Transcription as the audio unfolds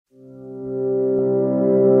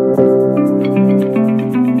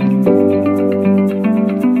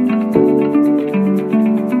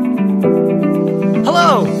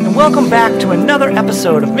Welcome back to another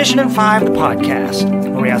episode of Mission in 5, the podcast,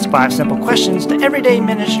 where we ask 5 simple questions to everyday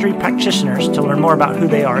ministry practitioners to learn more about who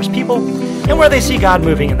they are as people and where they see God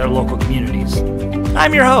moving in their local communities.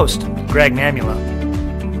 I'm your host, Greg Mamula.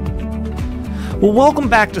 Well, welcome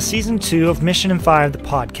back to Season 2 of Mission in 5, the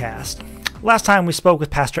podcast. Last time we spoke with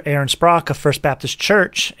Pastor Aaron Sprock of First Baptist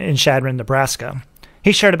Church in Chadron, Nebraska.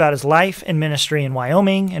 He shared about his life and ministry in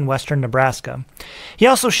Wyoming and western Nebraska. He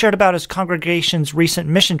also shared about his congregation's recent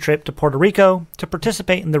mission trip to Puerto Rico to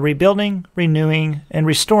participate in the rebuilding, renewing, and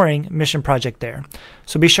restoring mission project there.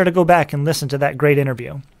 So be sure to go back and listen to that great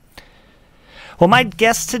interview. Well, my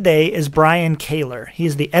guest today is Brian Kaylor. He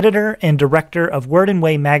is the editor and director of Word and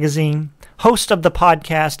Way magazine, host of the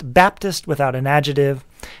podcast Baptist Without an Adjective,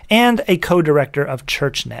 and a co-director of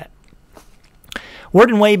Churchnet. Word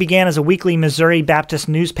and Way began as a weekly Missouri Baptist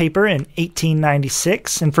newspaper in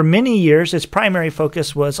 1896, and for many years its primary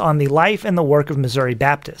focus was on the life and the work of Missouri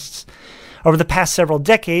Baptists. Over the past several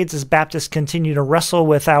decades, as Baptists continue to wrestle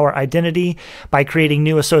with our identity by creating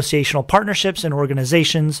new associational partnerships and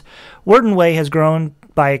organizations, Word and Way has grown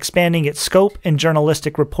by expanding its scope and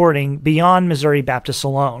journalistic reporting beyond Missouri Baptists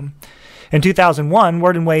alone. In 2001,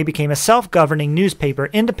 Word and Way became a self-governing newspaper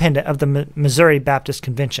independent of the Missouri Baptist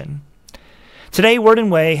Convention. Today, Word and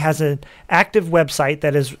Way has an active website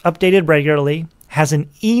that is updated regularly, has an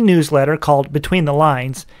e-newsletter called Between the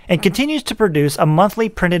Lines, and continues to produce a monthly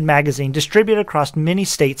printed magazine distributed across many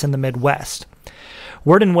states in the Midwest.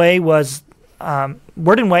 Word and Way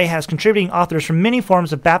has contributing authors from many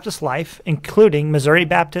forms of Baptist life, including Missouri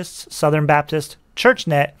Baptists, Southern Baptist,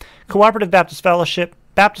 Churchnet, Cooperative Baptist Fellowship,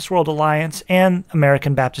 Baptist World Alliance, and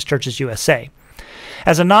American Baptist Churches USA.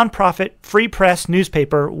 As a nonprofit, free press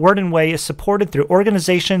newspaper, Word and Way is supported through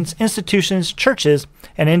organizations, institutions, churches,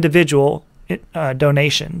 and individual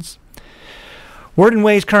donations. Word and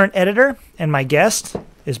Way's current editor and my guest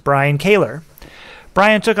is Brian Kaylor.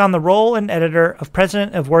 Brian took on the role and editor of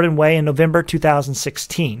president of Word and Way in November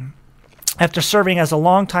 2016. After serving as a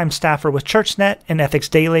longtime staffer with Churchnet and Ethics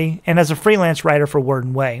Daily and as a freelance writer for Word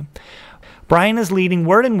and Way, Brian is leading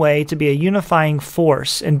Word and Way to be a unifying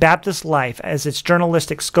force in Baptist life as its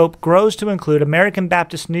journalistic scope grows to include American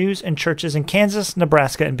Baptist news and churches in Kansas,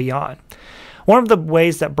 Nebraska, and beyond. One of the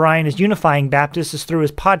ways that Brian is unifying Baptists is through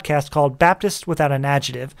his podcast called Baptist Without an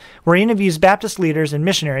Adjective, where he interviews Baptist leaders and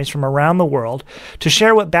missionaries from around the world to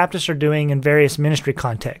share what Baptists are doing in various ministry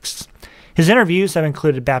contexts. His interviews have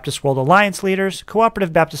included Baptist World Alliance leaders,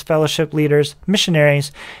 Cooperative Baptist Fellowship leaders,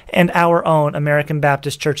 missionaries, and our own American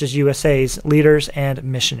Baptist Churches USA's leaders and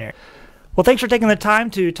missionaries. Well, thanks for taking the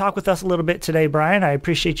time to talk with us a little bit today, Brian. I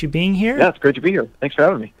appreciate you being here. Yeah, it's great to be here. Thanks for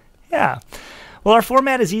having me. Yeah. Well, our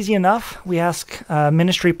format is easy enough. We ask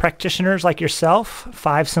ministry practitioners like yourself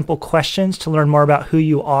 5 simple questions to learn more about who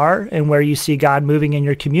you are and where you see God moving in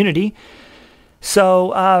your community.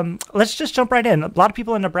 So let's just jump right in. A lot of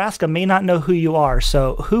people in Nebraska may not know who you are.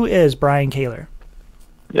 So who is Brian Kaylor?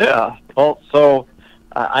 Yeah, well, so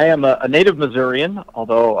I am a native Missourian,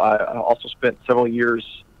 although I also spent several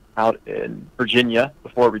years out in Virginia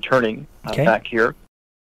before returning back here.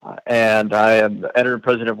 And I am the editor and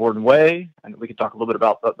president of Word and Way, and we can talk a little bit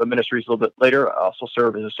about the ministries a little bit later. I also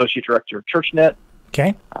serve as Associate Director of Churchnet.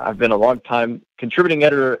 Okay. I've been a long-time contributing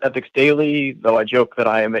editor at Ethics Daily, though I joke that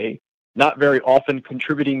I am a not very often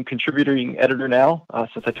contributing editor now,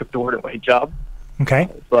 since I took the Word and Way job. Okay.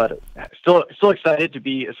 But still excited to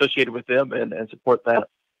be associated with them and support that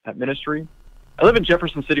ministry. I live in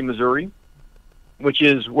Jefferson City, Missouri, which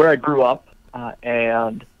is where I grew up,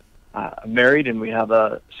 and I'm married, and we have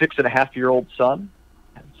a 6.5-year-old son.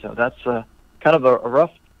 And so that's kind of a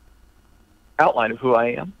rough outline of who I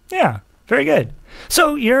am. Yeah, very good.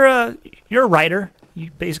 So you're a writer.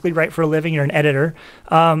 You basically write for a living. You're an editor.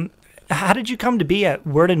 How did you come to be at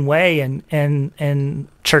Word and Way and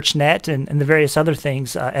Churchnet and the various other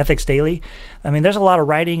things, Ethics Daily? I mean, there's a lot of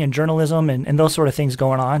writing and journalism and those sort of things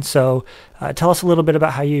going on. So tell us a little bit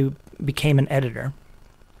about how you became an editor.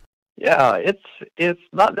 Yeah, it's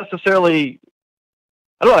not necessarily,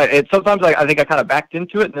 I don't know, sometimes I think I kind of backed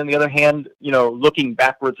into it, and on the other hand, looking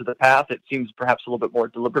backwards at the path, it seems perhaps a little bit more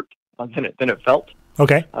deliberate than it felt.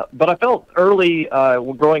 Okay. But I felt early,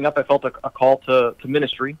 growing up, I felt a call to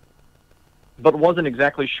ministry, but wasn't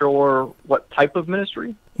exactly sure what type of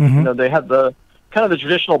ministry. Mm-hmm. They had the kind of the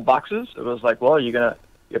traditional boxes. It was like, well, you're going to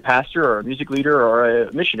be a pastor or a music leader or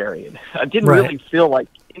a missionary. And I didn't really feel like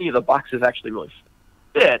any of the boxes actually really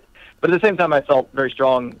fit. But at the same time, I felt very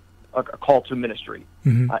strong a call to ministry.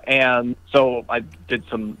 Mm-hmm. And so I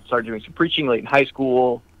started doing some preaching late in high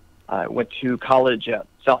school. I went to college at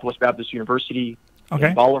Southwest Baptist University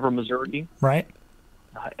in Bolivar, Missouri. Right.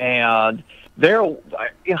 And there,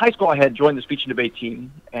 in high school, I had joined the speech and debate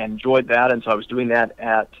team and enjoyed that, and so I was doing that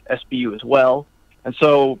at SBU as well. And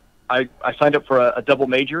so I signed up for a double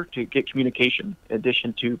major to get communication in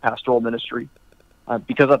addition to pastoral ministry,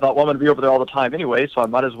 because I thought, well, I'm going to be over there all the time anyway, so I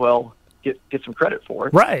might as well get some credit for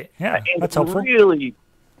it. Right, yeah, and that's helpful. Really,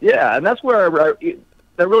 yeah, and that's where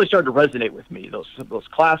that really started to resonate with me, those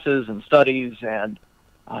classes and studies. And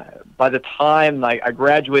by the time I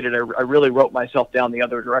graduated, I really wrote myself down the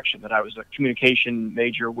other direction, that I was a communication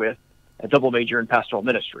major with a double major in pastoral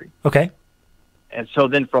ministry. Okay. And so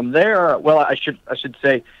then from there, well, I should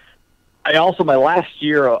say, I also, my last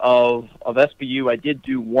year of SBU, I did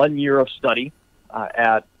do 1 year of study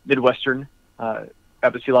at Midwestern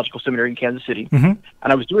Baptist Theological Seminary in Kansas City. Mm-hmm.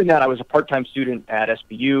 And I was doing that. I was a part-time student at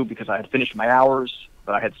SBU because I had finished my hours,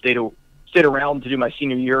 but I had stayed around to do my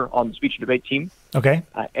senior year on the speech and debate team. Okay.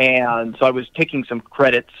 And so I was taking some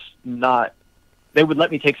credits. They would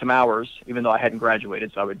let me take some hours, even though I hadn't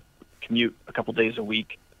graduated, so I would commute a couple days a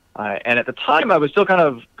week. And at the time, I was still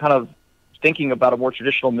kind of thinking about a more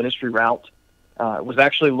traditional ministry route. Was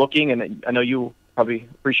actually looking, and I know you probably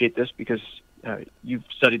appreciate this because you've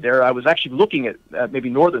studied there. I was actually looking at maybe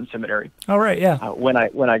Northern Seminary. Oh, right, yeah. When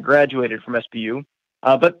I graduated from SBU.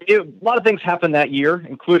 But a lot of things happened that year,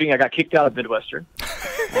 including I got kicked out of Midwestern.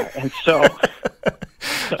 And so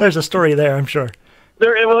there's a story there, I'm sure.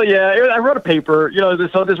 Well, yeah, I wrote a paper,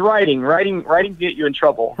 so this writing can get you in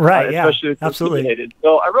trouble. Right, yeah, especially if it's absolutely. opinionated.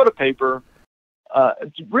 So I wrote a paper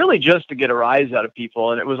really just to get a rise out of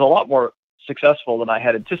people, and it was a lot more successful than I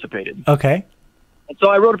had anticipated. Okay. And so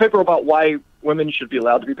I wrote a paper about why women should be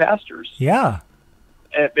allowed to be pastors. Yeah.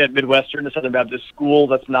 At Midwestern, the Southern Baptist School,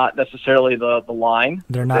 that's not necessarily the line.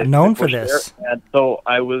 They're not known for this. There. And so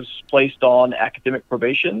I was placed on academic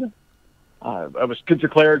probation. I was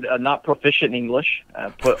declared not proficient in English,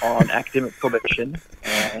 put on academic probation.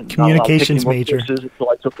 And communications major. Until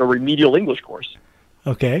I took a remedial English course.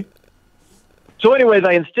 Okay. So anyways,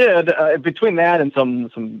 I instead, between that and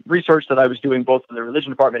some research that I was doing both in the religion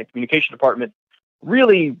department and communication department,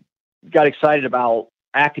 really got excited about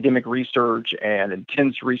academic research and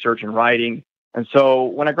intense research and writing. And so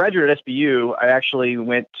when I graduated at SBU, I actually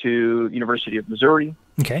went to University of Missouri.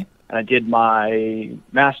 Okay. And I did my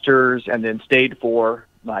master's and then stayed for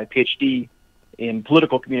my Ph.D. in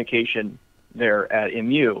political communication there at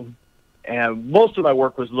MU. And most of my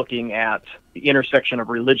work was looking at the intersection of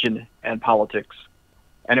religion and politics.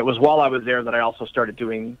 And it was while I was there that I also started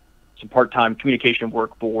doing some part-time communication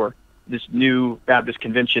work for this new Baptist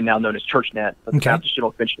convention now known as Churchnet, the Baptist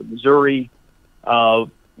General Convention of Missouri.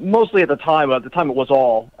 Mostly at the time it was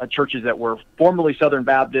all churches that were formerly Southern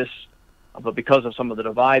Baptists, but because of some of the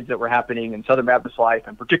divides that were happening in Southern Baptist life,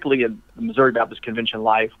 and particularly in the Missouri Baptist Convention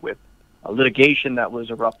life with litigation that was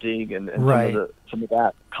erupting and right. some of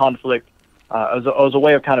that conflict, it was a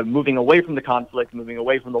way of kind of moving away from the conflict, moving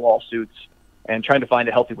away from the lawsuits, and trying to find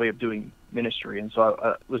a healthy way of doing ministry. And so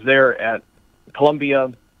I was there at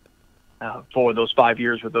Columbia for those 5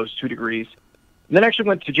 years with those 2 degrees. And then actually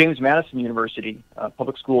went to James Madison University,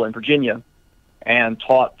 public school in Virginia, and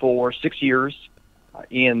taught for 6 years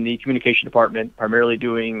in the communication department, primarily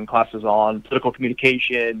doing classes on political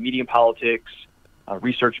communication, media and politics,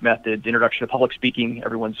 research methods, introduction to public speaking,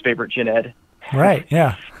 everyone's favorite gen ed. Right,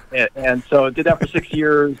 yeah. and so did that for 6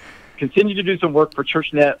 years, continued to do some work for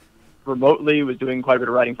Churchnet remotely, was doing quite a bit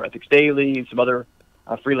of writing for Ethics Daily and some other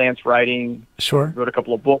freelance writing. Sure. Wrote a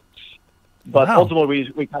couple of books. But ultimately,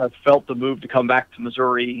 we kind of felt the move to come back to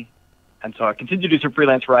Missouri. And so I continued to do some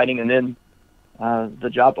freelance writing, and then the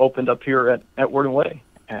job opened up here at Word and Way.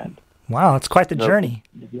 And wow, it's quite the journey.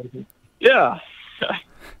 Yeah.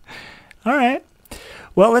 All right.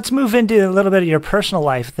 Well, let's move into a little bit of your personal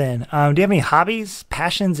life then. Do you have any hobbies,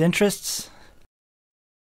 passions, interests?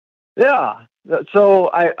 Yeah. So,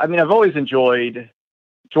 I've always enjoyed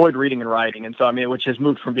reading and writing. And so, which has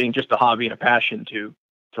moved from being just a hobby and a passion to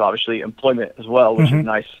obviously employment as well, which is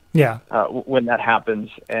nice. Yeah. When that happens.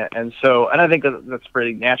 And I think that's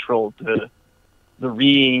pretty natural to the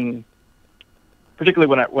reading,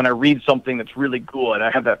 particularly when I read something that's really good.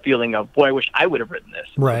 I have that feeling of, boy, I wish I would have written this.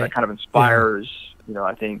 Right. So that kind of inspires,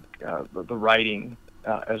 I think, the writing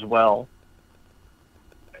as well.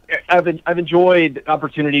 I've enjoyed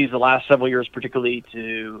opportunities the last several years, particularly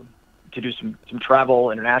to do some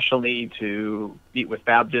travel internationally, to meet with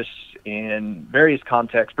Baptists in various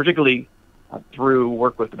contexts, particularly through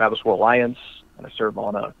work with the Baptist World Alliance. And I serve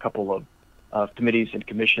on a couple of committees and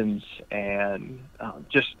commissions, and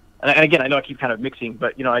again, I know I keep kind of mixing,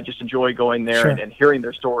 but I just enjoy going there and hearing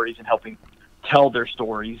their stories and helping tell their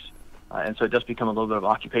stories. And so it does become a little bit of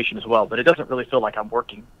occupation as well, but it doesn't really feel like I'm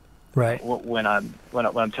working Right. when I'm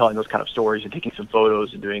telling those kind of stories and taking some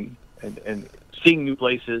photos and doing and seeing new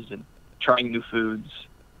places and trying new foods,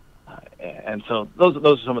 and so those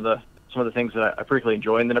are some of the things that I particularly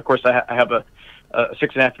enjoy. And then of course I have a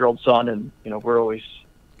 6.5-year-old son, and we're always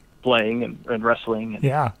playing and wrestling,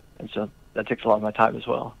 and so that takes a lot of my time as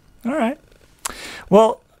well. All right.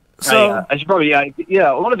 Well, so I should probably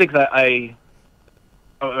one of the things that I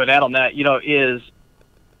would add on that is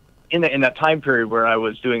in that time period where I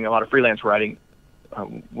was doing a lot of freelance writing,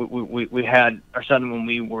 we had our son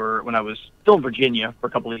when I was still in Virginia for a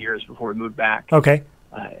couple of years before we moved back. Okay.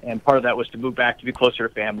 And part of that was to move back to be closer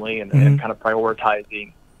to family and kind of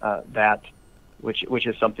prioritizing that, which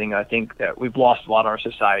is something I think that we've lost a lot in our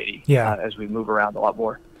society as we move around a lot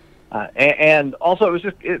more. And also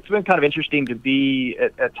it's been kind of interesting to be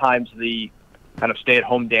at times the kind of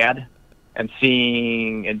stay-at-home dad and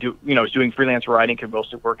seeing and doing freelance writing, could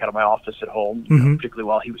mostly work out of my office at home, particularly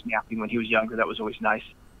while he was napping when he was younger. That was always nice.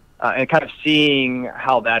 And kind of seeing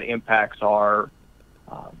how that impacts our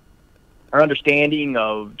understanding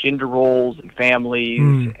of gender roles and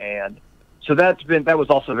families. And so that was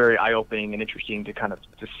also very eye-opening and interesting to kind of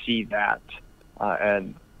to see that.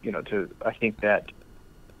 And, I think that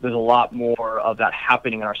there's a lot more of that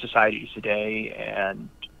happening in our society today, and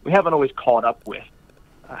we haven't always caught up with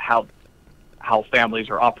how families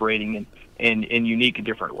are operating in unique and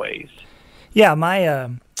different ways. Yeah, my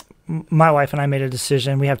wife and I made a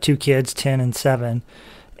decision. We have 2 kids, 10 and 7,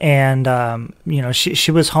 and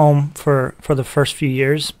she was home for the first few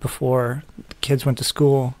years before the kids went to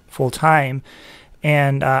school full time.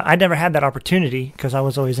 And I never had that opportunity because I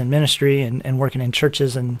was always in ministry and working in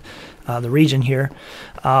churches in the region here.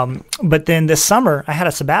 But then this summer, I had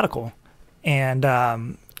a sabbatical, and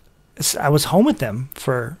I was home with them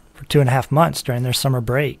for 2.5 months during their summer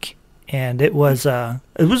break. And it was a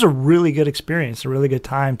really good experience, a really good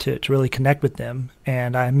time to really connect with them.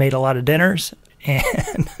 And I made a lot of dinners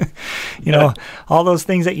and, all those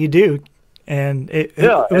things that you do. And it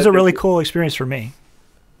was a really cool experience for me.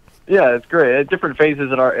 Yeah, it's great. At different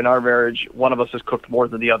phases in our marriage, one of us has cooked more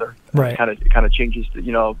than the other. Right. It kind of changes,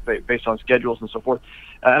 based on schedules and so forth.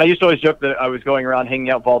 And I used to always joke that I was going around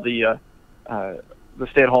hanging out with all the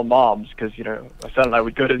stay-at-home moms, because my son and I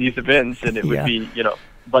would go to these events, and it would be a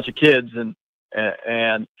bunch of kids, but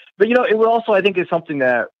it would also, I think, is something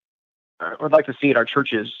that I would like to see in our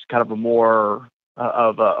churches, kind of a more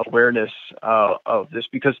of awareness of this,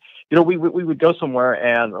 because we would go somewhere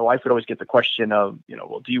and my wife would always get the question of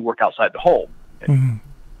well, do you work outside the home?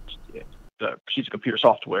 She's a computer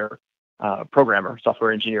software programmer,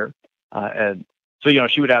 software engineer, and so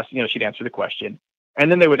she would ask, she'd answer the question,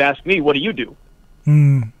 and then they would ask me, what do you do?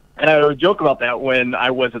 And I would joke about that when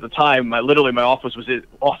I was at the time, my office was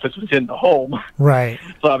in the home. Right.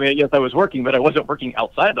 So, yes, I was working, but I wasn't working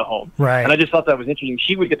outside the home. Right. And I just thought that was interesting.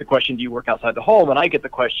 She would get the question, do you work outside the home? And I get the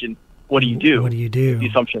question, what do you do? What do you do? The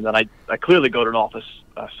assumption that I clearly go to an office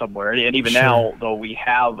somewhere. And even now, though we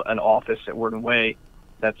have an office at Word and Way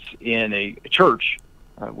that's in a church,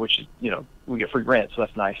 which is, we get free rent, so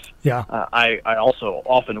that's nice. Yeah. I also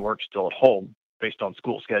often work still at home based on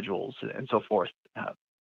school schedules and so forth.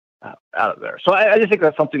 Out of there. So I just think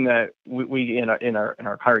that's something that we in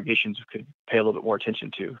our congregations could pay a little bit more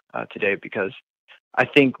attention to today, because I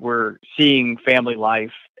think we're seeing family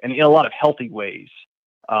life and in a lot of healthy ways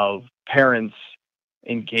of parents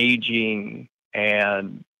engaging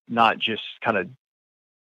and not just kind of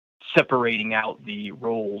separating out the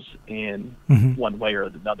roles in one way or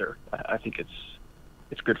another. I think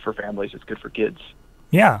it's good for families. It's good for kids.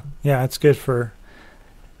 Yeah, it's good for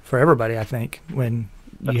everybody, I think, when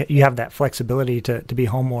you have that flexibility to be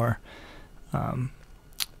home more.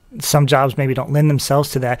 Some jobs maybe don't lend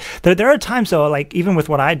themselves to that. There are times, though, like even with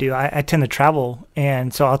what I do, I tend to travel,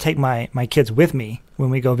 and so I'll take my kids with me when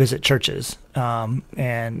we go visit churches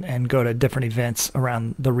and go to different events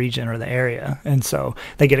around the region or the area. And so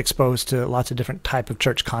they get exposed to lots of different type of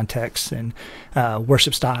church contexts and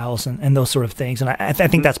worship styles and those sort of things. And I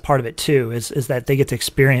think that's part of it, too, is that they get to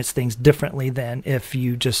experience things differently than if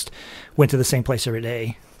you just went to the same place every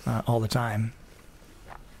day all the time.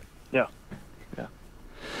 Yeah.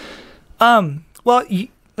 Well,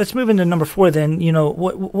 let's move into number 4 then.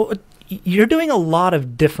 What you're doing a lot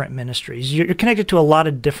of different ministries. You're connected to a lot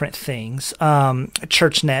of different things.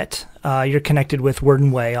 Churchnet, you're connected with Word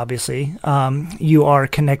and Way, obviously. You are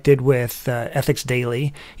connected with Ethics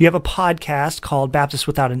Daily. You have a podcast called Baptist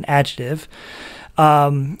Without an Adjective.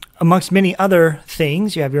 amongst many other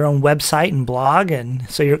things, you have your own website and blog, and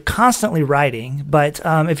so you're constantly writing. But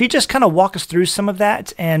if you just kind of walk us through some of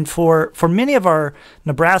that, and for many of our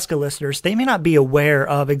Nebraska listeners, they may not be aware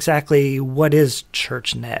of exactly what is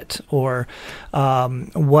Churchnet or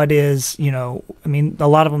what is, I mean, a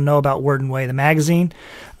lot of them know about Word and Way, the magazine,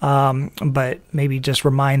 but maybe just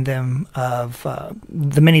remind them of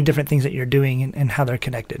the many different things that you're doing and how they're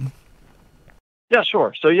connected. Yeah,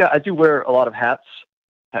 sure. So I do wear a lot of hats,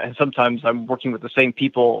 and sometimes I'm working with the same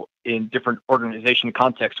people in different organization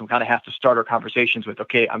contexts. We kind of have to start our conversations with,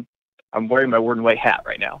 okay, I'm wearing my Word and Way hat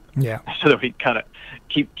right now. Yeah. So that we kind of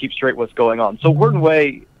keep straight what's going on. So Word and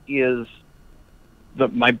Way is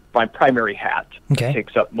my primary hat. Okay. It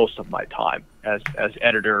takes up most of my time as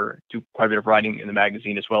editor. Do quite a bit of writing in the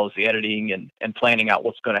magazine as well as the editing and planning out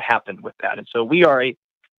what's going to happen with that. And so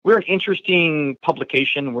we're an interesting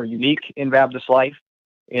publication. We're unique in Baptist life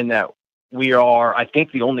in that we are, I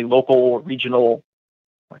think, the only local, regional,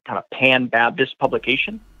 kind of pan-Baptist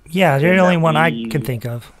publication. Yeah, you're the only one I can think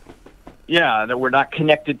of. Yeah, that we're not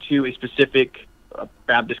connected to a specific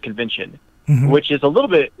Baptist convention, mm-hmm. which is a little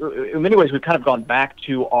bit, in many ways, we've kind of gone back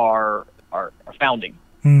to our founding.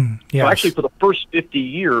 Yes. So actually, for the first 50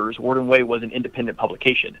 years, Word and Way was an independent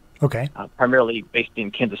publication. Okay. Primarily based in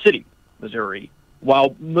Kansas City, Missouri.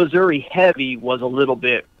 While Missouri Heavy was a little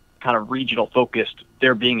bit kind of regional focused,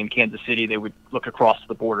 there being in Kansas City, they would look across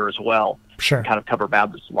the border as well. Sure. And kind of cover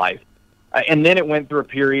Baptist life. And then it went through a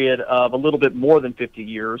period of a little bit more than 50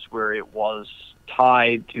 years where it was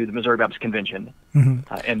tied to the Missouri Baptist Convention.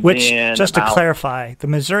 Mm-hmm. Which, just to clarify, the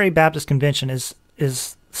Missouri Baptist Convention is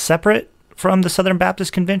separate from the Southern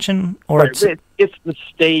Baptist Convention, or right. It's the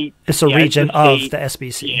state. It's a region of the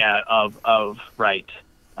SBC. Yeah, of right.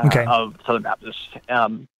 Okay. Of Southern Baptist,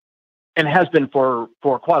 and has been for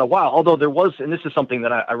quite a while. Although there was, and this is something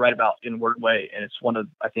that I write about in Word and Way, and it's one of,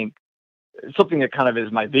 I think, something that kind of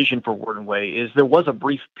is my vision for Word and Way, is there was a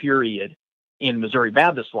brief period in Missouri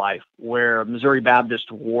Baptist life where Missouri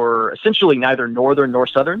Baptists were essentially neither Northern nor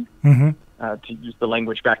Southern, to use the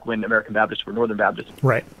language back when American Baptists were Northern Baptists.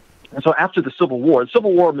 Right. And so after the Civil War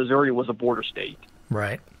of Missouri was a border state.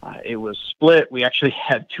 Right. It was split. We actually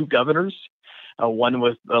had two governors. One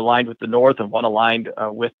was aligned with the North and one aligned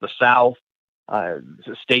with the South.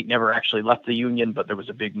 The state never actually left the Union, but there was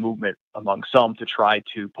a big movement among some to try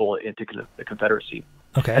to pull it into the Confederacy.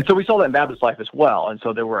 Okay. And so we saw that in Baptist life as well. And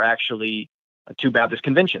so there were actually two Baptist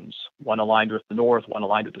conventions, one aligned with the North, one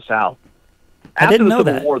aligned with the South. I didn't know that.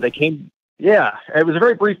 After the Civil War, they came. Yeah, it was a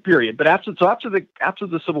very brief period. But after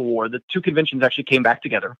the Civil War, the two conventions actually came back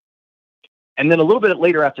together. And then a little bit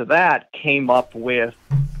later after that came up with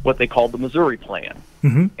what they called the Missouri Plan.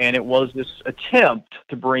 Mm-hmm. And it was this attempt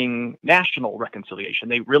to bring national reconciliation.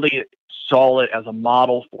 They really saw it as a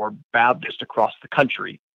model for Baptists across the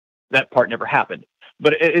country. That part never happened.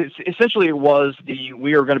 But essentially it was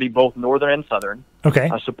we are going to be both Northern and Southern, okay,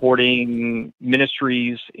 supporting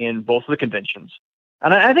ministries in both of the conventions.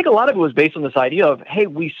 And I think a lot of it was based on this idea of, hey,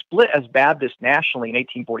 we split as Baptists nationally in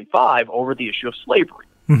 1845 over the issue of slavery.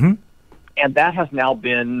 Mm-hmm. And that has now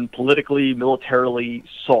been politically, militarily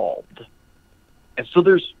solved. And so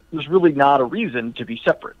there's really not a reason to be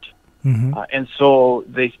separate. Mm-hmm. And so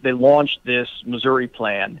they launched this Missouri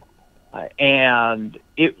Plan. And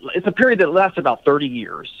it's a period that lasted about 30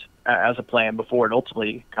 years as a plan before it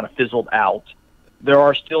ultimately kind of fizzled out. There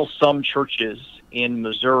are still some churches in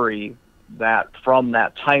Missouri that from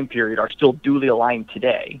that time period are still duly aligned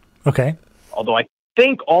today. Okay. Although I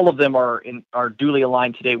think all of them are duly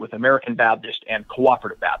aligned today with American Baptist and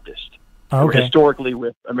Cooperative Baptist. Okay. Historically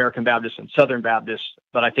with American Baptist and Southern Baptist,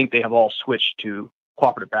 but I think they have all switched to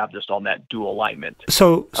Cooperative Baptist on that dual alignment.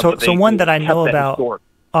 So one that I know about historic.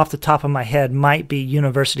 Off the top of my head might be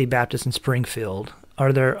University Baptist in Springfield.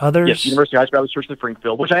 Are there others? Yes, University High Baptist Church in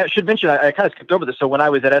Springfield, which I should mention, I kind of skipped over this. So when I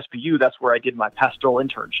was at SBU, that's where I did my pastoral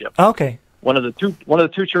internship. Okay. One of the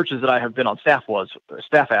two churches that I have been on staff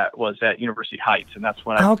at was at University Heights, and that's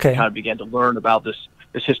when I kind of began to learn about this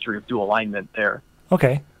history of dual alignment there.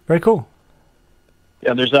 Okay, very cool.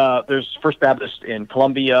 Yeah, there's First Baptist in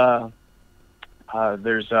Columbia.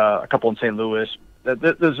 There's a couple in St. Louis.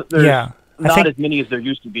 There's not as many as there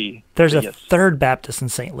used to be. There's a Third Baptist in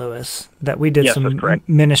St. Louis that we did some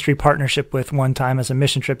ministry partnership with one time as a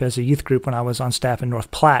mission trip as a youth group when I was on staff in North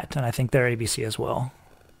Platte, and I think they're ABC as well.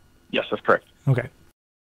 Yes, that's correct. Okay.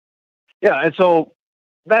 Yeah, and so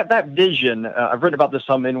that vision, I've written about this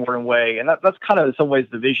some in Word and Way, and that's kind of in some ways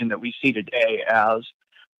the vision that we see today as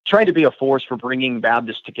trying to be a force for bringing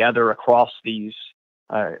Baptists together across these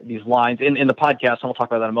lines. In the podcast, and we'll talk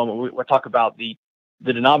about that in a moment, we'll talk about the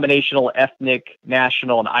the denominational, ethnic,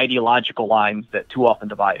 national, and ideological lines that too often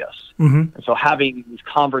divide us. Mm-hmm. And so having these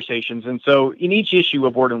conversations, and so in each issue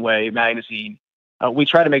of Word and Way magazine, we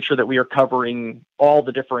try to make sure that we are covering all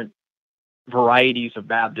the different varieties of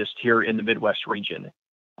Baptist here in the Midwest region,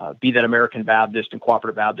 be that American Baptist and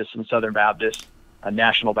Cooperative Baptist and Southern Baptist,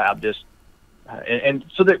 National Baptist. And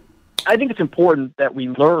so that I think it's important that we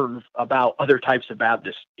learn about other types of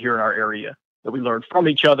Baptists here in our area, that we learn from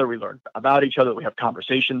each other, we learn about each other, that we have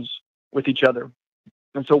conversations with each other.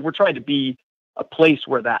 And so we're trying to be a place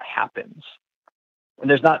where that happens. And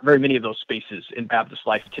there's not very many of those spaces in Baptist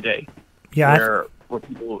life today where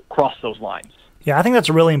people cross those lines. Yeah, I think that's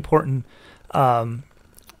a really important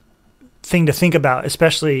thing to think about,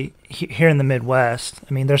 especially here in the Midwest.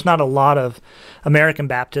 I mean, there's not a lot of American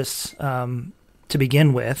Baptists to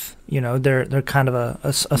begin with. You know, they're kind of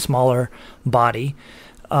a smaller body,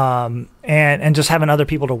 and just having other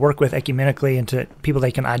people to work with ecumenically and to people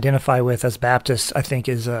they can identify with as Baptists, I think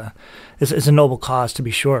is a noble cause, to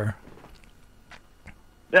be sure.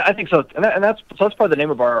 Yeah, I think so, and that's part of the name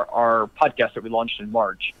of our podcast that we launched in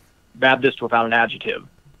March, Baptist Without an Adjective.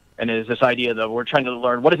 And it is this idea that we're trying to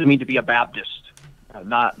learn, what does it mean to be a Baptist?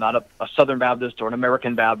 Not a Southern Baptist or an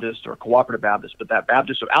American Baptist or a Cooperative Baptist, but that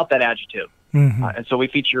Baptist without that adjective. Mm-hmm. And so we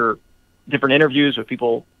feature different interviews with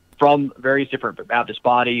people from various different Baptist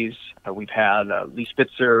bodies. We've had Lee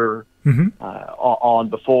Spitzer on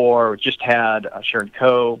before. We just had Sharon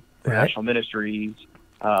Coe, National Ministries,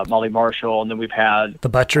 Molly Marshall, and then we've had the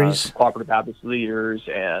Butcheries, Cooperative Baptist leaders,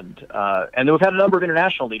 and then we've had a number of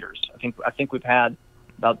international leaders. I think we've had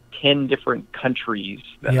about 10 different countries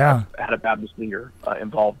that have had a Baptist leader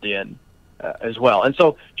involved in as well. And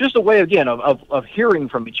so just a way, again, of hearing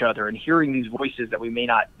from each other and hearing these voices that we may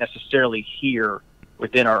not necessarily hear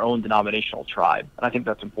within our own denominational tribe. And I think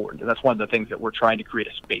that's important. And that's one of the things that we're trying to create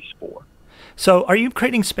a space for. So are you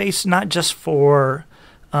creating space not just for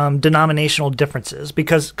denominational differences,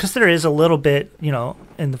 because there is a little bit, you know,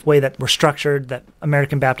 in the way that we're structured, that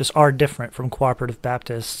American Baptists are different from Cooperative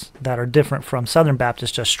Baptists, that are different from Southern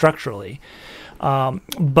Baptists just structurally.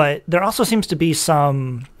 But there also seems to be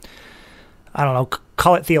some, I don't know,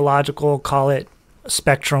 call it theological, call it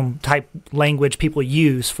spectrum type language people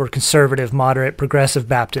use for conservative, moderate, progressive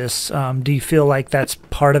Baptists. Do you feel like that's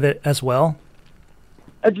part of it as well?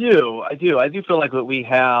 I do feel like that we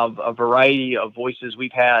have a variety of voices.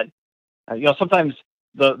 We've had, sometimes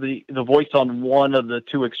the voice on one of the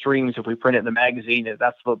two extremes, if we print it in the magazine,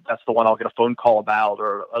 that's the one I'll get a phone call about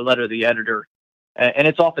or a letter to the editor. And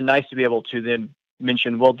it's often nice to be able to then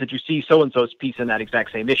mention, well, did you see so-and-so's piece in that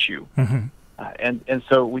exact same issue? Mm-hmm. And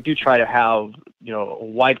so we do try to have, a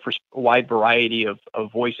wide variety of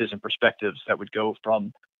voices and perspectives that would go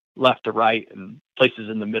from left to right and places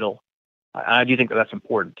in the middle. I do think that that's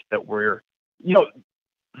important, that we're,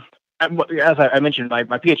 as I mentioned,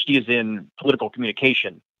 my Ph.D. is in political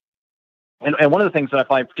communication. And one of the things that I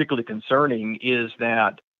find particularly concerning is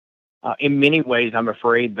that in many ways, I'm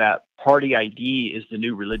afraid that party ID is the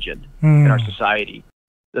new religion in our society.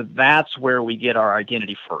 That's where we get our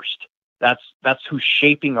identity first. That's who's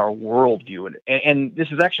shaping our worldview. And this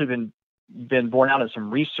has actually been borne out in some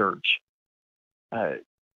research.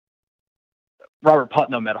 Robert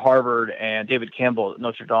Putnam at Harvard and David Campbell at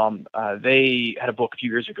Notre Dame, they had a book a few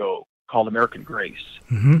years ago called American Grace.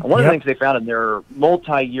 Mm-hmm. And one of the things they found in their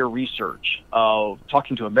multi-year research of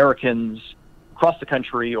talking to Americans across the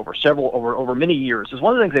country over many years is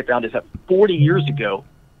one of the things they found is that 40 years ago,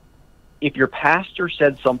 if your pastor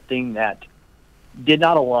said something that did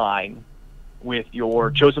not align with your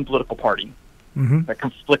chosen political party, that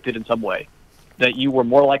conflicted in some way, that you were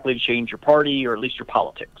more likely to change your party or at least your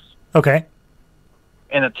politics. Okay.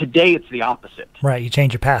 And today it's the opposite. Right, you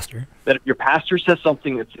change your pastor. That if your pastor says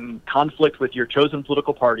something that's in conflict with your chosen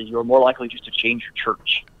political party, you're more likely just to change your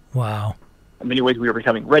church. Wow. In many ways, we are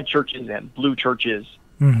becoming red churches and blue churches.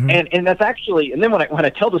 Mm-hmm. And that's actually, and then when I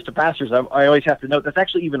tell this to pastors, I always have to note that's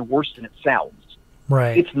actually even worse than it sounds.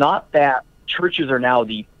 Right. It's not that churches are now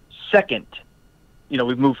the second,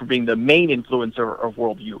 we've moved from being the main influencer of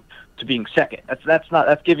worldview to being second.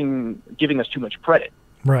 That's giving us too much credit.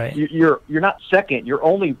 Right. You're not second. You're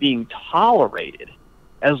only being tolerated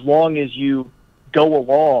as long as you go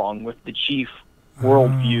along with the chief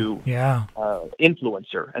worldview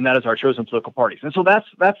influencer, and that is our chosen political parties. And so that's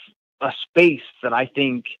a space that I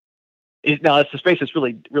think it's a space that's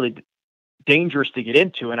really, really dangerous to get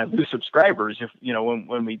into, and I lose subscribers if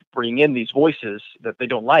when we bring in these voices that they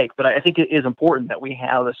don't like. But I think it is important that we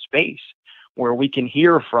have a space where we can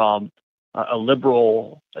hear from a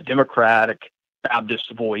liberal, a Democratic,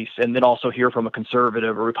 Baptist voice, and then also hear from a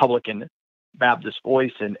conservative or Republican Baptist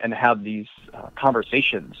voice and have these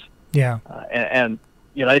conversations. Yeah. And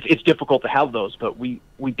it's difficult to have those, but we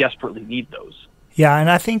desperately need those. Yeah, and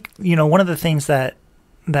I think, one of the things that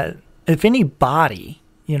if any body,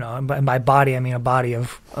 and by body I mean a body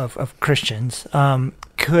of Christians,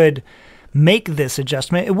 could make this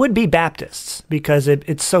adjustment, it would be Baptists, because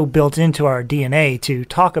it's so built into our DNA to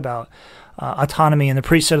talk about autonomy and the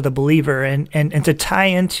priesthood of the believer, and to tie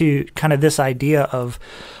into kind of this idea of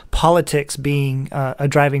politics being a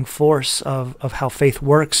driving force of how faith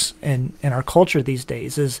works in our culture these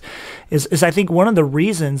days is I think one of the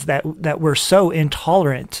reasons that we're so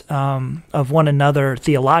intolerant of one another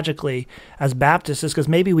theologically as Baptists is because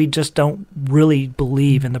maybe we just don't really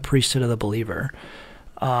believe in the priesthood of the believer,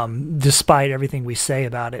 despite everything we say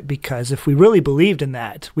about it. Because if we really believed in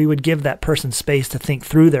that, we would give that person space to think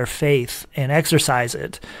through their faith and exercise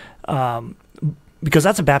it, because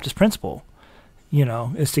that's a Baptist principle.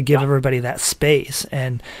 Is to give everybody that space.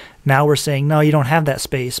 And now we're saying, no, you don't have that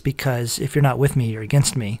space, because if you're not with me, you're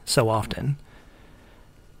against me so often.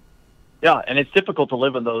 Yeah, and it's difficult to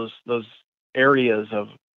live in those areas of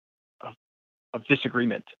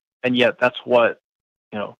disagreement. And yet that's what,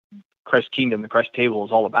 Christ's kingdom, the Christ table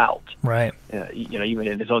is all about. Right. Even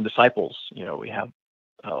in his own disciples, we have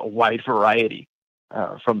a wide variety,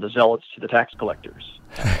 from the zealots to the tax collectors,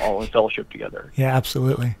 all in fellowship together. Yeah,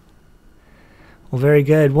 absolutely. Well, very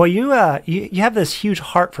good. Well, you have this huge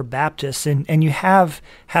heart for Baptists, and you have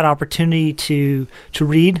had opportunity to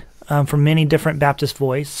read from many different Baptist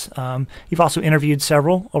voice. You've also interviewed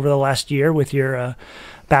several over the last year with your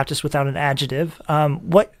Baptist Without an Adjective.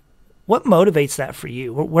 What motivates that for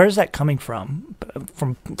you? Where is that coming from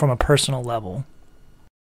a personal level?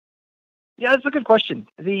 Yeah, that's a good question.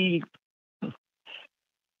 I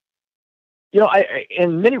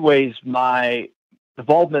in many ways, my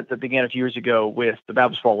involvement that began a few years ago with the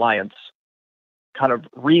Baptist World Alliance kind of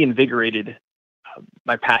reinvigorated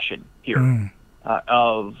my passion here. I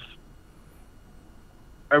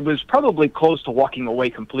was probably close to walking away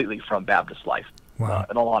completely from Baptist life, wow.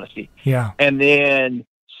 In all honesty. Yeah. And then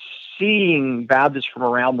seeing Baptists from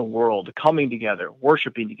around the world coming together,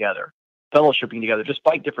 worshiping together, fellowshipping together,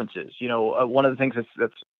 despite differences. One of the things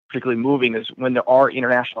that's particularly moving is when there are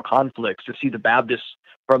international conflicts, to see the Baptists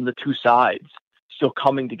from the two sides still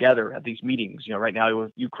coming together at these meetings. Right now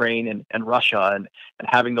with Ukraine and Russia, and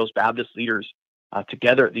having those Baptist leaders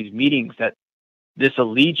together at these meetings, that this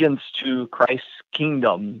allegiance to Christ's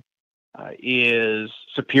kingdom is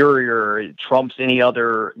superior. It trumps any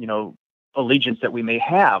other, allegiance that we may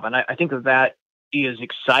have. And I think that is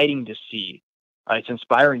exciting to see. It's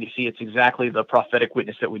inspiring to see. It's exactly the prophetic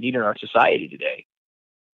witness that we need in our society today.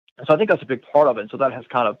 And so I think that's a big part of it. And so that has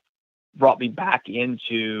kind of brought me back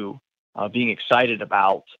into being excited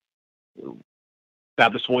about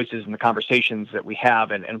Baptist voices and the conversations that we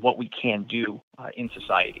have, and what we can do in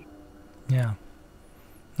society. Yeah.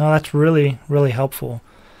 No, that's really, really helpful.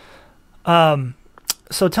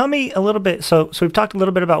 So tell me a little bit. So we've talked a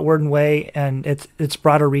little bit about Word and Way and its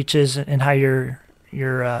broader reaches, and how you're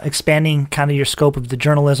expanding kind of your scope of the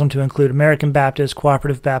journalism to include American Baptist,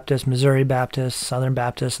 Cooperative Baptist, Missouri Baptist, Southern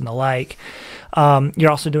Baptist, and the like.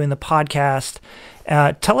 You're also doing the podcast.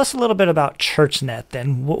 Tell us a little bit about Churchnet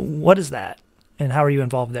then. What is that, and how are you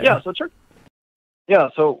involved there?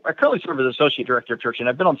 So I currently serve as Associate Director of Churchnet.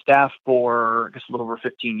 I've been on staff for, I guess, a little over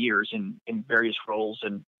 15 years in various roles,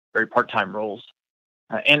 and very part-time roles.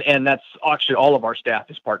 And that's actually all of our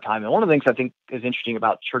staff is part-time. And one of the things I think is interesting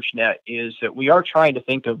about Churchnet is that we are trying to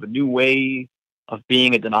think of a new way of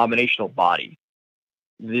being a denominational body.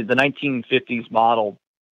 The 1950s model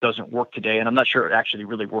doesn't work today, and I'm not sure it actually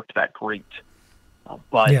really worked that great.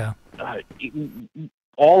 But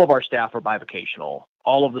all of our staff are bivocational.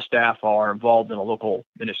 All of the staff are involved in a local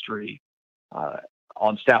ministry,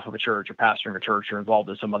 on staff of a church, or pastoring a church, or involved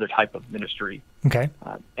in some other type of ministry. Okay.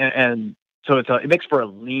 And so it makes for a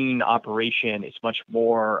lean operation. It's much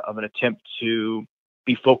more of an attempt to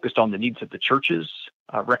be focused on the needs of the churches,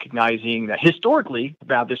 recognizing that historically,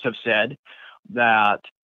 Baptists have said that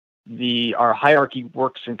our hierarchy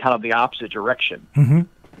works in kind of the opposite direction. Mm-hmm.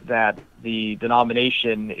 That the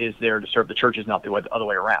denomination is there to serve the churches, not the other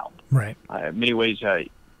way around. Right. In many ways,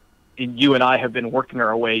 you and I have been working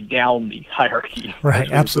our way down the hierarchy.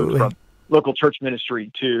 Right. Absolutely. From local church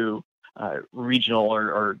ministry to regional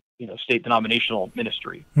or state denominational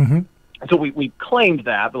ministry. Mm-hmm. And so we claimed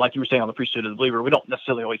that, but like you were saying on the priesthood of the believer, we don't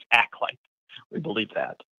necessarily always act like we believe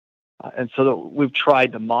that. And so we've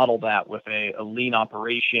tried to model that with a lean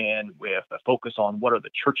operation, with a focus on what are the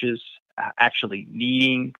churches actually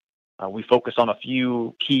needing. We focus on a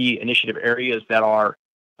few key initiative areas that are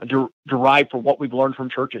derived from what we've learned from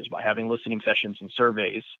churches by having listening sessions and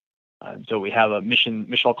surveys. So we have a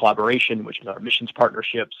missional collaboration, which is our missions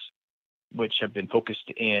partnerships, which have been focused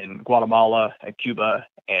in Guatemala and Cuba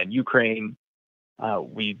and Ukraine.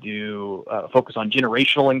 We do focus on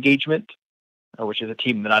generational engagement, which is a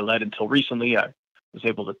team that I led until recently. I was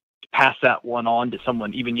able to pass that one on to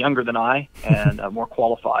someone even younger than I and more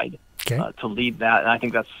qualified to lead that. And I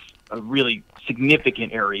think that's a really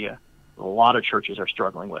significant area a lot of churches are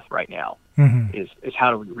struggling with right now, is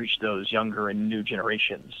how do we reach those younger and new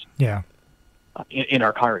generations in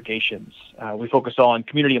our congregations. We focus on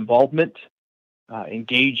community involvement,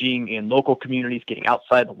 engaging in local communities, getting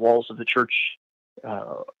outside the walls of the church,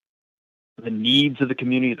 the needs of the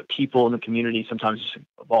community, the people in the community. Sometimes it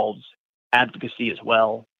involves advocacy as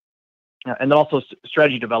well. And then also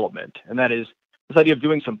strategy development. And that is this idea of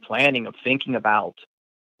doing some planning, of thinking about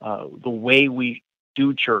the way we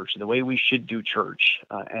do church, the way we should do church,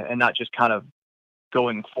 and not just kind of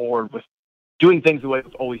going forward with doing things the way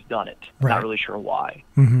we've always done it. Right. Not really sure why.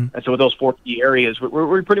 And so with those 4 key areas,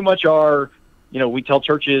 we pretty much are, we tell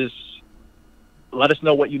churches, let us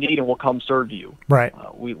know what you need and we'll come serve you. Right.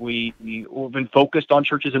 We've been focused on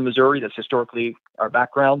churches in Missouri. That's historically our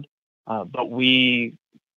background. But we've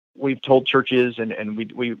told churches, and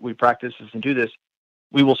we practice this and do this,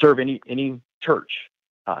 we will serve any church.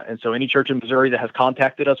 And so any church in Missouri that has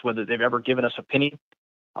contacted us, whether they've ever given us a penny,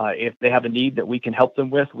 if they have a need that we can help them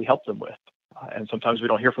with, we help them with. And sometimes we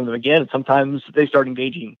don't hear from them again, and sometimes they start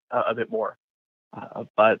engaging a bit more.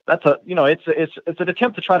 But that's it's an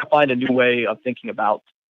attempt to try to find a new way of thinking about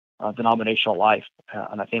denominational life.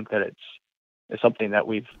 And I think that it's something that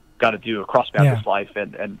we've got to do across Baptist life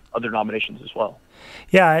and other denominations as well.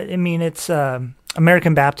 Yeah, I mean, it's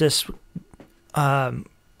American Baptist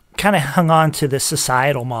kind of hung on to this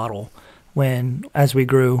societal model as we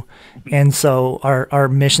grew. And so our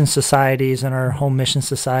mission societies and our home mission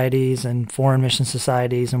societies and foreign mission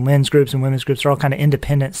societies and men's groups and women's groups are all kind of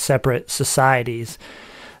independent, separate societies.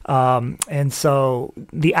 And so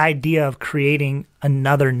the idea of creating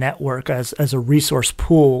another network as a resource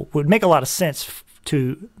pool would make a lot of sense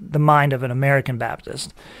to the mind of an American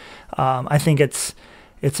Baptist. I think it's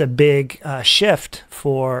a big shift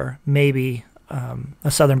for maybe a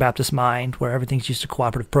Southern Baptist mind, where everything's just a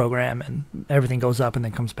cooperative program and everything goes up and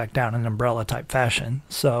then comes back down in an umbrella type fashion.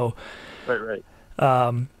 So, right.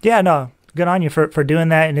 Good on you for doing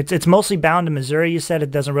that. And it's mostly bound to Missouri. You said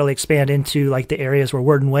it doesn't really expand into like the areas where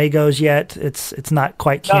Word and Way goes yet. It's not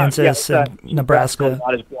quite Kansas and Nebraska.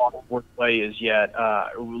 Not as broad as Word and Way is yet.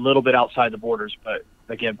 A little bit outside the borders, but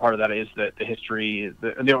again, part of that is the history.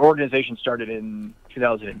 The organization started in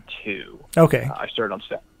 2002. Okay. I started on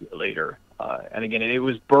staff later. And again, it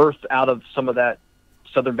was birthed out of some of that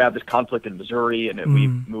Southern Baptist conflict in Missouri, and we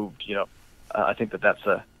moved. I think that's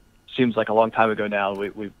seems like a long time ago now.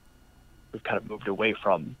 We've kind of moved away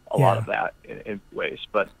from a lot of that in ways,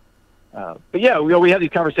 but yeah, we have these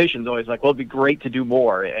conversations always like, well, it'd be great to do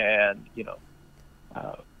more, and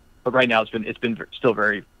but right now it's been still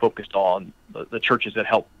very focused on the churches that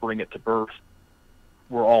help bring it to birth.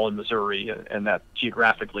 We're all in Missouri, and that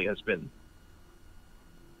geographically has been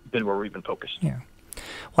where we've been focused. Yeah.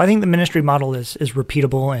 Well, I think the ministry model is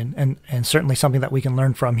repeatable and certainly something that we can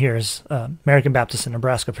learn from here as American Baptists in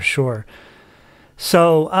Nebraska for sure.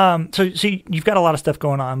 So you've got a lot of stuff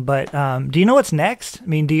going on, but do you know what's next? I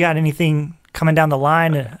mean, do you got anything coming down the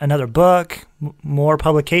line? Another book, more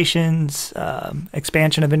publications,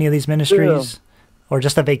 expansion of any of these ministries? Or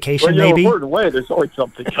just a vacation, maybe? Word away, there's always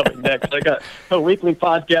something coming next. I got a weekly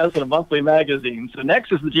podcast and a monthly magazine. So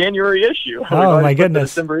next is the January issue. Oh, my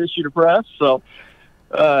goodness. The December issue to press. So,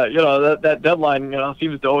 that deadline,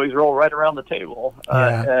 seems to always roll right around the table.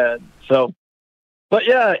 But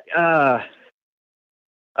yeah, I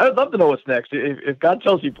would love to know what's next. If God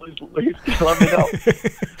tells you, please let me know.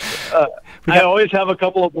 I always have a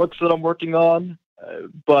couple of books that I'm working on,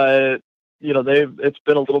 but it's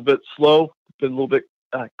been a little bit slow. Been a little bit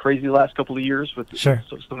crazy the last couple of years with some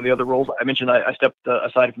of the other roles. I mentioned I stepped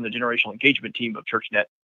aside from the generational engagement team of Churchnet.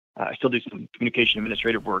 I still do some communication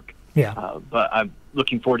administrative work. But I'm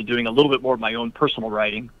looking forward to doing a little bit more of my own personal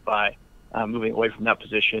writing by moving away from that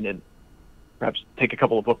position and perhaps take a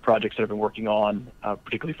couple of book projects that I've been working on,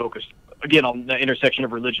 particularly focused, again, on the intersection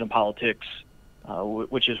of religion and politics,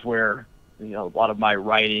 which is where a lot of my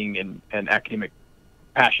writing and academic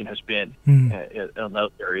passion has been in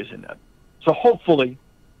those areas. And so hopefully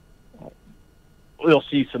we'll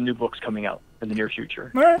see some new books coming out in the near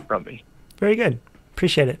future from me. Very good.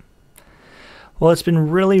 Appreciate it. Well, it's been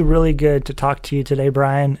really, really good to talk to you today,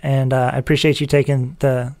 Brian, and I appreciate you taking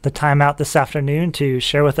the time out this afternoon to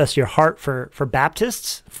share with us your heart for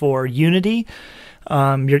Baptists, for unity,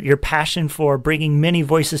 your passion for bringing many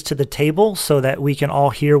voices to the table so that we can all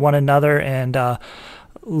hear one another and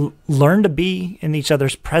learn to be in each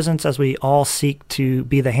other's presence as we all seek to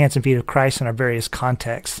be the hands and feet of Christ in our various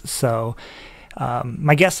contexts. So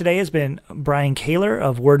my guest today has been Brian Kaylor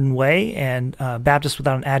of Word and Way and Baptist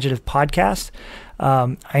Without an Adjective podcast.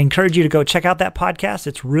 I encourage you to go check out that podcast.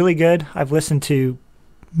 It's really good. I've listened to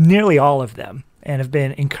nearly all of them and have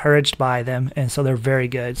been encouraged by them, and so they're very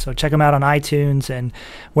good. So check them out on iTunes and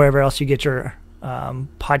wherever else you get your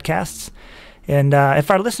podcasts. And if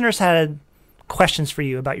our listeners had questions for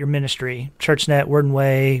you about your ministry, Churchnet, Word and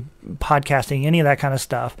Way, podcasting, any of that kind of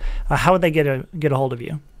stuff, how would they get a hold of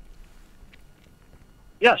you?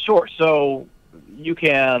 Yeah, sure. So you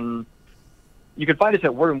can find us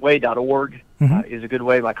at wordandway.org. Is a good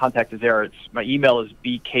way. My contact is there. My email is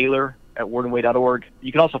bkaylor@wordandway.org.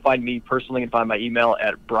 You can also find me personally and find my email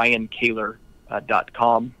at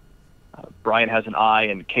briankaylor.com. Brian has an I,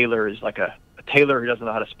 and Kaylor is like a tailor who doesn't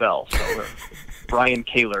know how to spell. So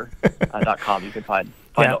briankaylor.com. You can find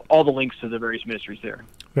all the links to the various ministries there.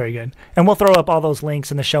 Very good. And we'll throw up all those links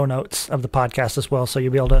in the show notes of the podcast as well, so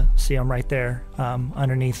you'll be able to see them right there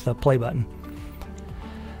underneath the play button.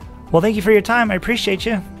 Well, thank you for your time. I appreciate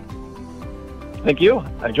you. Thank you.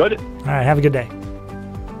 I enjoyed it. All right. Have a good day.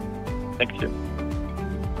 Thank you, too.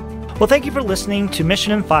 Well, thank you for listening to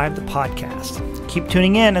Mission in 5, the podcast. Keep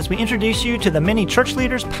tuning in as we introduce you to the many church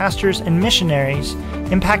leaders, pastors, and missionaries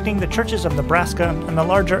impacting the churches of Nebraska and the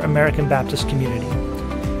larger American Baptist community.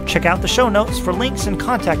 Check out the show notes for links and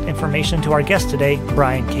contact information to our guest today,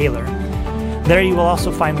 Brian Kaylor. There you will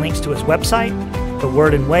also find links to his website, the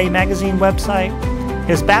Word and Way magazine website,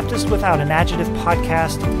 his Baptist Without an Adjective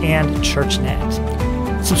podcast, and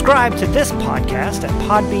Churchnet. Subscribe to this podcast at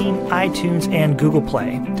Podbean, iTunes, and Google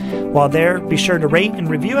Play. While there, be sure to rate and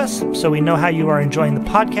review us so we know how you are enjoying the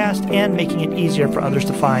podcast and making it easier for others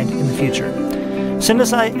to find in the future. Send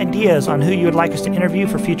us ideas on who you would like us to interview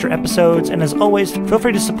for future episodes, and as always, feel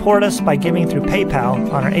free to support us by giving through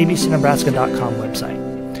PayPal on our abcnebraska.com website.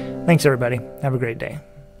 Thanks, everybody. Have a great day.